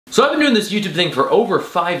So I've been doing this YouTube thing for over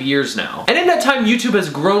 5 years now. And in that time, YouTube has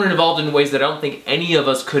grown and evolved in ways that I don't think any of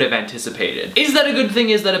us could have anticipated. Is that a good thing?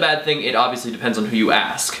 Is that a bad thing? It obviously depends on who you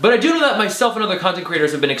ask. But I do know that myself and other content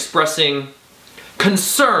creators have been expressing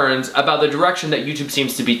concerns about the direction that YouTube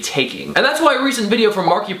seems to be taking. And that's why a recent video from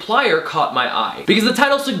Markiplier caught my eye, because the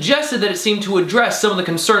title suggested that it seemed to address some of the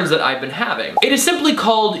concerns that I've been having. It is simply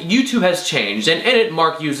called YouTube Has Changed, and in it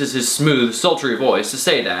Mark uses his smooth, sultry voice to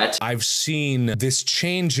say that I've seen this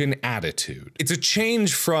change in attitude. It's a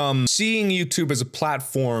change from seeing YouTube as a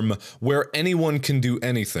platform where anyone can do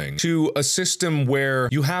anything to a system where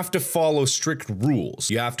you have to follow strict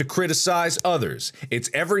rules. You have to criticize others.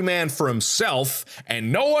 It's every man for himself,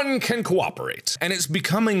 and no one can cooperate. And it's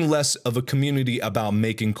becoming less of a community about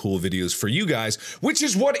making cool videos for you guys, which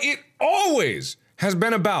is what it always has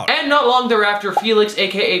been about. And not long thereafter, Felix,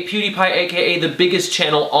 aka PewDiePie, aka the biggest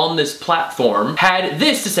channel on this platform, had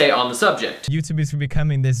this to say on the subject. YouTube is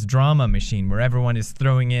becoming this drama machine where everyone is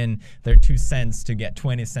throwing in their 2 cents to get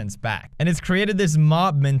 20 cents back. And it's created this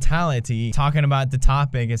mob mentality. Talking about the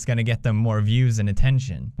topic is gonna get them more views and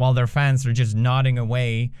attention, while their fans are just nodding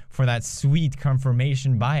away for that sweet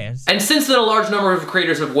confirmation bias. And since then, a large number of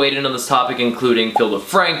creators have weighed in on this topic, including Phil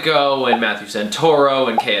DeFranco and Matthew Santoro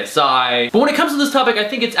and KSI. But when it comes to this topic, I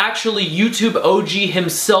think it's actually YouTube OG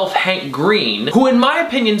himself, Hank Green, who in my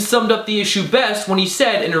opinion summed up the issue best when he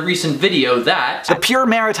said in a recent video that the pure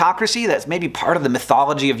meritocracy that's maybe part of the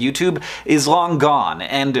mythology of YouTube is long gone,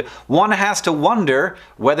 and one has to wonder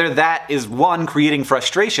whether that is, one, creating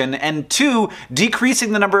frustration, and two,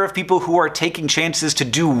 decreasing the number of people who are taking chances to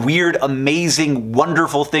do weird, amazing,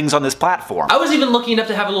 wonderful things on this platform. I was even lucky enough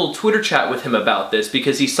to have a little Twitter chat with him about this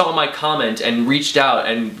because he saw my comment and reached out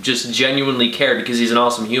and just genuinely cared, because he's an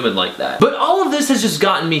awesome human like that. But all of this has just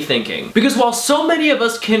gotten me thinking, because while so many of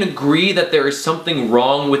us can agree that there is something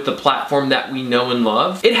wrong with the platform that we know and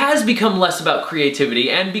love, it has become less about creativity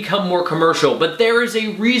and become more commercial, but there is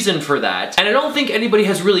a reason for that, and I don't think anybody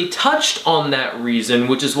has really touched on that reason,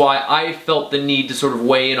 which is why I felt the need to sort of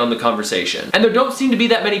weigh in on the conversation. And there don't seem to be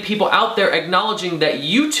that many people out there acknowledging that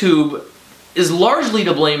YouTube is largely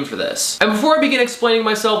to blame for this. And before I begin explaining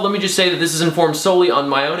myself, let me just say that this is informed solely on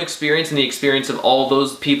my own experience and the experience of all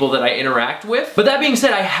those people that I interact with. But that being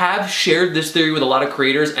said, I have shared this theory with a lot of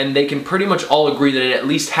creators, and they can pretty much all agree that it at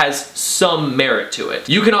least has some merit to it.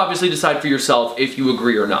 You can obviously decide for yourself if you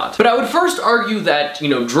agree or not. But I would first argue that, you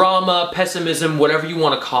know, drama, pessimism, whatever you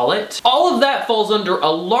want to call it, all of that falls under a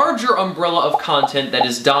larger umbrella of content that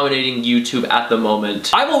is dominating YouTube at the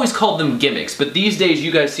moment. I've always called them gimmicks, but these days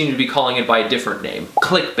you guys seem to be calling it by a different name: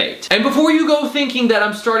 clickbait. And before you go thinking that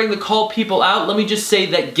I'm starting to call people out, let me just say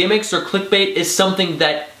that gimmicks or clickbait is something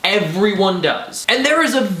that everyone does. And there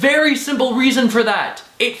is a very simple reason for that.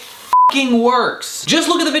 It works. Just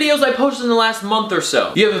look at the videos I posted in the last month or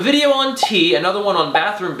so. You have a video on tea, another one on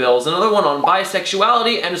bathroom bills, another one on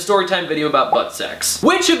bisexuality, and a storytime video about butt sex.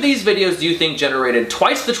 Which of these videos do you think generated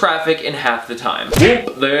twice the traffic in half the time?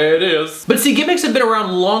 Whoop, there it is. But see, gimmicks have been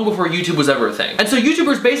around long before YouTube was ever a thing. And so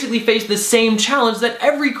YouTubers basically face the same challenge that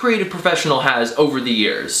every creative professional has over the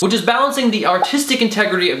years, which is balancing the artistic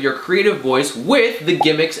integrity of your creative voice with the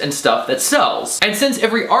gimmicks and stuff that sells. And since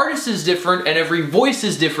every artist is different and every voice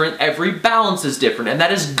is different, every balance is different, and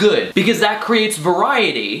that is good because that creates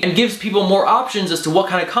variety and gives people more options as to what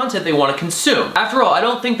kind of content they want to consume. After all, I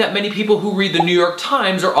don't think that many people who read the New York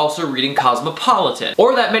Times are also reading Cosmopolitan,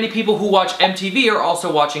 or that many people who watch MTV are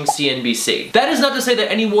also watching CNBC. That is not to say that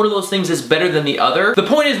any one of those things is better than the other. The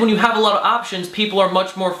point is, when you have a lot of options, people are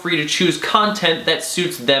much more free to choose content that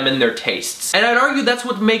suits them and their tastes. And I'd argue that's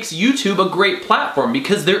what makes YouTube a great platform,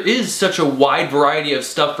 because there is such a wide variety of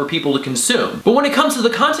stuff for people to consume. But when it comes to the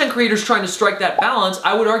content creators trying to strike that balance,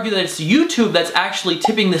 I would argue that it's YouTube that's actually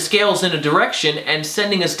tipping the scales in a direction and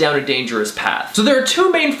sending us down a dangerous path. So there are two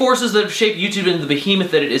main forces that have shaped YouTube into the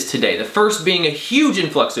behemoth that it is today. The first being a huge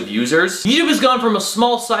influx of users. YouTube has gone from a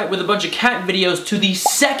small site with a bunch of cat videos to the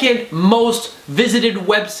second most visited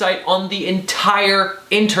website on the entire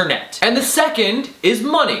internet. And the second is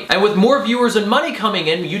money. And with more viewers and money coming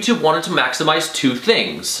in, YouTube wanted to maximize two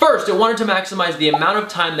things. First, it wanted to maximize the amount of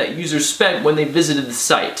time that users spent when they visited the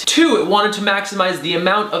site. Two, it wanted to maximize the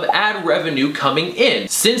amount of ad revenue coming in,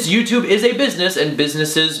 since YouTube is a business and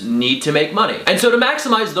businesses need to make money. And so to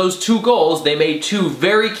maximize those two goals, they made two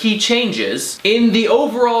very key changes in the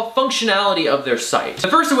overall functionality of their site. The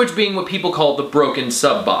first of which being what people call the broken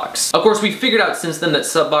sub box. Of course, we figured figured out since then that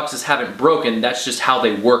sub boxes haven't broken, that's just how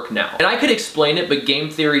they work now. And I could explain it, but game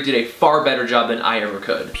theory did a far better job than I ever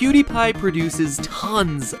could. PewDiePie produces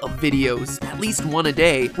tons of videos, at least one a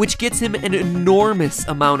day, which gets him an enormous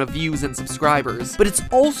amount of views and subscribers. But it's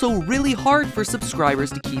also really hard for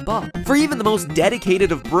subscribers to keep up. For even the most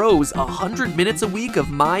dedicated of bros, 100 minutes a week of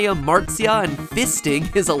Maya, Marxia, and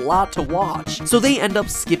fisting is a lot to watch. So they end up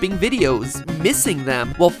skipping videos, missing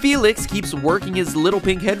them, while Felix keeps working his little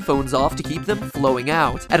pink headphones off to keep them flowing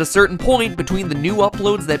out. At a certain point, between the new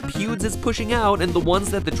uploads that Pewds is pushing out and the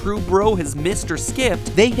ones that the true bro has missed or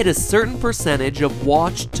skipped, they hit a certain percentage of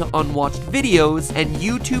watched to unwatched videos, and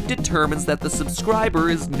YouTube determines that the subscriber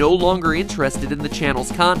is no longer interested in the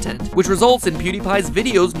channel's content, which results in PewDiePie's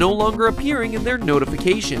videos no longer appearing in their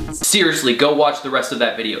notifications. Seriously, go watch the rest of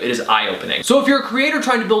that video. It is eye-opening. So if you're a creator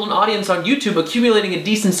trying to build an audience on YouTube, accumulating a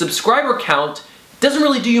decent subscriber count doesn't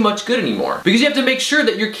really do you much good anymore. Because you have to make sure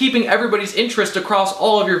that you're keeping everybody's interest across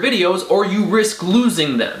all of your videos or you risk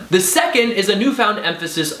losing them. The second is a newfound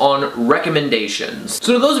emphasis on recommendations.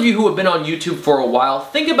 So to those of you who have been on YouTube for a while,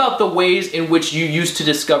 think about the ways in which you used to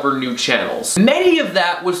discover new channels. Many of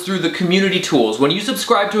that was through the community tools. When you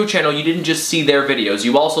subscribed to a channel, you didn't just see their videos,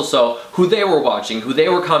 you also saw who they were watching, who they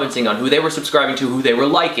were commenting on, who they were subscribing to, who they were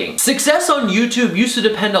liking. Success on YouTube used to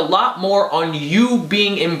depend a lot more on you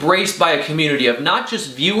being embraced by a community of not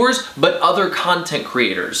just viewers, but other content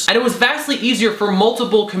creators. And it was vastly easier for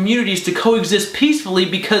multiple communities to coexist peacefully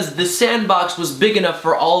because the sandbox was big enough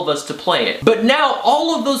for all of us to play it. But now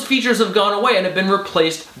all of those features have gone away and have been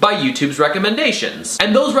replaced by YouTube's recommendations.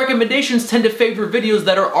 And those recommendations tend to favor videos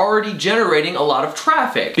that are already generating a lot of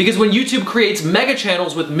traffic. Because when YouTube creates mega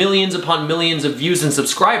channels with millions upon millions of views and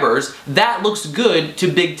subscribers, that looks good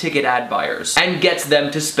to big ticket ad buyers and gets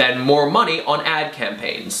them to spend more money on ad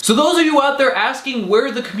campaigns. So those of you out there asking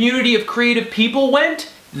where the community of creative people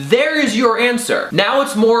went, there is your answer. Now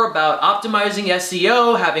it's more about optimizing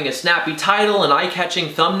SEO, having a snappy title, an eye-catching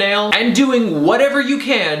thumbnail, and doing whatever you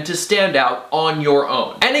can to stand out on your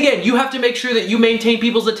own. And again, you have to make sure that you maintain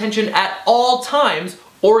people's attention at all times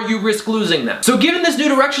or you risk losing them. So given this new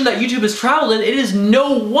direction that YouTube has traveled in, it is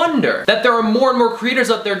no wonder that there are more and more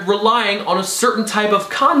creators out there relying on a certain type of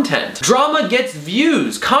content. Drama gets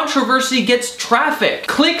views, controversy gets traffic,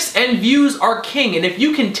 clicks and views are king, and if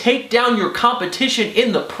you can take down your competition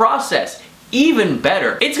in the process, even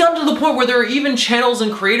better. It's gotten to the point where there are even channels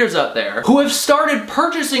and creators out there who have started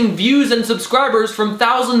purchasing views and subscribers from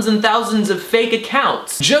thousands and thousands of fake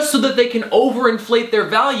accounts just so that they can overinflate their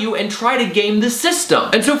value and try to game the system.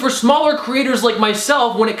 And so for smaller creators like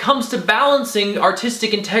myself, when it comes to balancing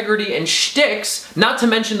artistic integrity and shticks, not to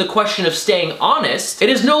mention the question of staying honest, it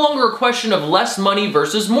is no longer a question of less money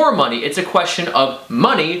versus more money. It's a question of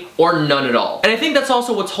money or none at all. And I think that's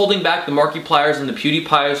also what's holding back the Markipliers and the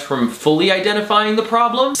PewDiePies from fully identifying the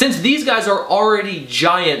problem, since these guys are already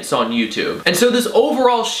giants on YouTube. And so this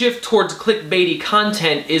overall shift towards clickbaity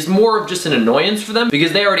content is more of just an annoyance for them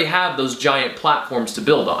because they already have those giant platforms to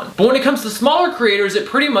build on. But when it comes to smaller creators, it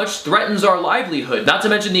pretty much threatens our livelihood, not to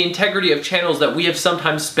mention the integrity of channels that we have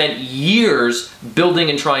sometimes spent years building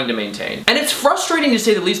and trying to maintain. And it's frustrating to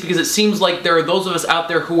say the least because it seems like there are those of us out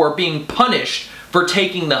there who are being punished for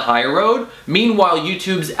taking the high road. Meanwhile,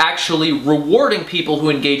 YouTube's actually rewarding people who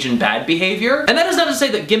engage in bad behavior. And that is not to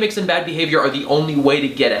say that gimmicks and bad behavior are the only way to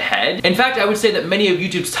get ahead. In fact, I would say that many of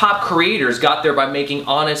YouTube's top creators got there by making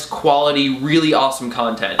honest, quality, really awesome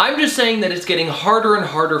content. I'm just saying that it's getting harder and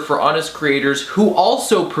harder for honest creators who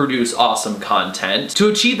also produce awesome content to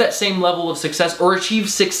achieve that same level of success or achieve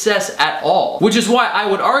success at all. Which is why I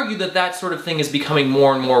would argue that that sort of thing is becoming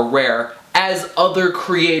more and more rare, as other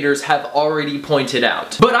creators have already pointed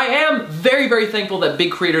out. But I am very, very thankful that big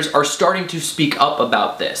creators are starting to speak up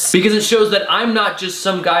about this, because it shows that I'm not just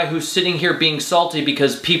some guy who's sitting here being salty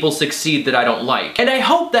because people succeed that I don't like. And I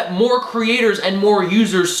hope that more creators and more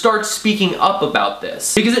users start speaking up about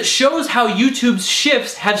this, because it shows how YouTube's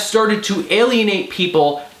shifts have started to alienate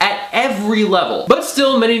people at every level. But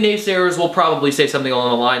still, many naysayers will probably say something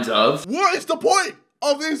along the lines of, "What is the point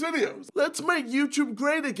of these videos? Let's make YouTube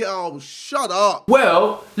great again." Oh, shut up.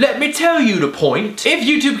 Well, let me tell you the point. If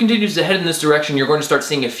YouTube continues to head in this direction, you're going to start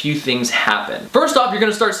seeing a few things happen. First off, you're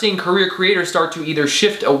going to start seeing career creators start to either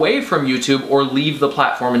shift away from YouTube or leave the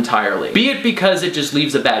platform entirely. Be it because it just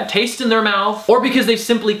leaves a bad taste in their mouth, or because they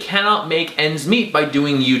simply cannot make ends meet by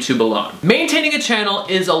doing YouTube alone. Maintaining a channel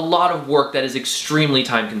is a lot of work that is extremely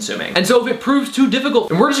time consuming. And so if it proves too difficult,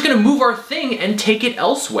 then we're just going to move our thing and take it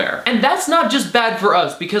elsewhere. And that's not just bad for for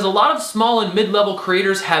us because a lot of small and mid-level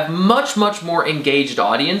creators have much more engaged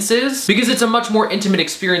audiences because it's a much more intimate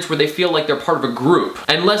experience where they feel like they're part of a group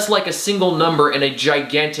and less like a single number in a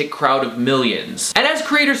gigantic crowd of millions. And as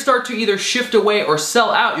creators start to either shift away or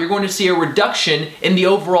sell out, you're going to see a reduction in the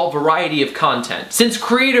overall variety of content. Since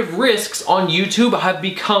creative risks on YouTube have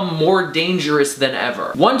become more dangerous than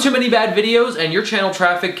ever. One too many bad videos and your channel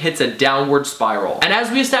traffic hits a downward spiral. And as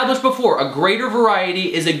we established before, a greater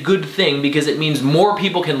variety is a good thing because it means more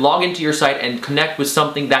people can log into your site and connect with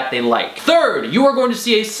something that they like. Third, you are going to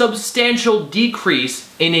see a substantial decrease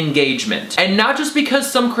in engagement. And not just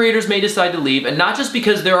because some creators may decide to leave, and not just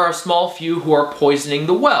because there are a small few who are poisoning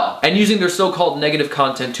the well and using their so-called negative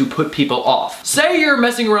content to put people off. Say you're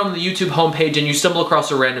messing around the YouTube homepage and you stumble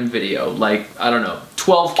across a random video, like, I don't know,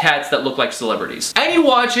 12 cats that look like celebrities. And you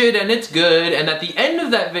watch it and it's good, and at the end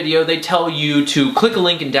of that video they tell you to click a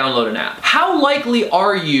link and download an app. How likely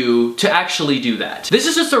are you to actually do that? This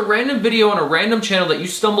is just a random video on a random channel that you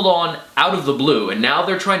stumbled on out of the blue, and now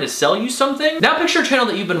they're trying to sell you something? Now picture a channel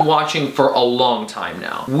that you've been watching for a long time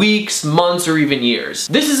now. Weeks, months, or even years.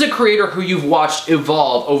 This is a creator who you've watched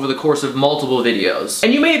evolve over the course of multiple videos.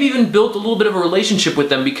 And you may have even built a little bit of a relationship with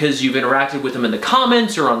them because you've interacted with them in the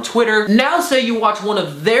comments or on Twitter. Now say you watch one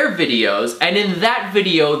of their videos, and in that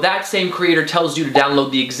video, that same creator tells you to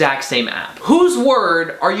download the exact same app. Whose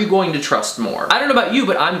word are you going to trust more? I don't know about you,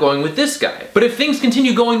 but I'm going with this guy. But if things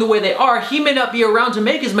continue going the way they are, he may not be around to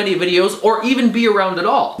make as many videos or even be around at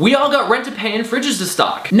all. We all got rent to pay and fridges to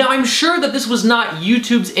stock. Now, I'm sure that this was not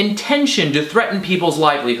YouTube's intention to threaten people's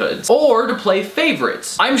livelihoods or to play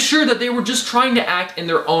favorites. I'm sure that they were just trying to act in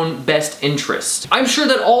their own best interest. I'm sure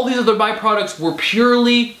that all these other byproducts were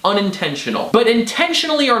purely unintentional. But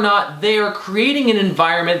intentionally or not, they are creating an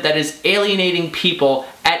environment that is alienating people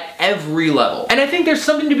at every level. And I think there's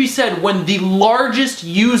something to be said when the largest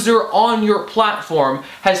user on your platform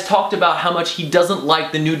has talked about how much he doesn't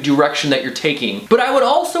like the new direction that you're taking. But I would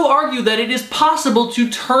also argue that it is possible to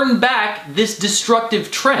turn back this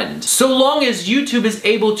destructive trend, so long as YouTube is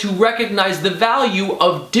able to recognize the value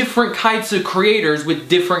of different kinds of creators with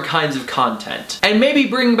different kinds of content. And maybe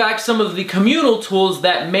bring back some of the communal tools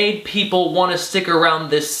that made people want to stick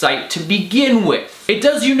around this site to begin with. It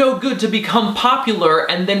does you no good to become popular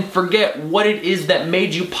and then forget what it is that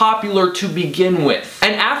made you popular to begin with.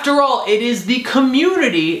 And after all, it is the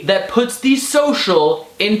community that puts the social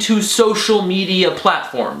into social media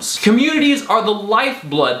platforms. Communities are the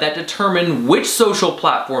lifeblood that determine which social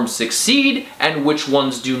platforms succeed and which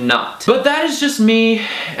ones do not. But that is just me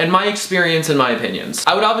and my experience and my opinions.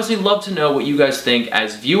 I would obviously love to know what you guys think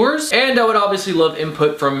as viewers, and I would obviously love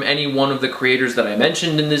input from any one of the creators that I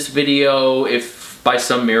mentioned in this video if by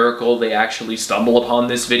some miracle they actually stumble upon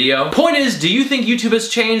this video. Point is, do you think YouTube has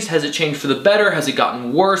changed? Has it changed for the better? Has it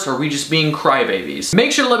gotten worse? Or are we just being crybabies?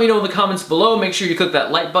 Make sure to let me know in the comments below. Make sure you click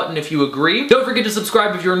that like button if you agree. Don't forget to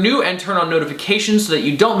subscribe if you're new and turn on notifications so that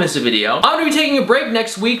you don't miss a video. I'm gonna be taking a break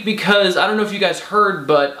next week because I don't know if you guys heard,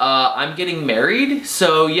 but I'm getting married.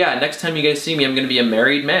 So yeah, next time you guys see me, I'm gonna be a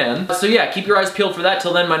married man. So yeah, keep your eyes peeled for that.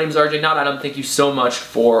 Till then, my name is RJ Not Adam. Thank you so much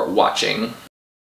for watching.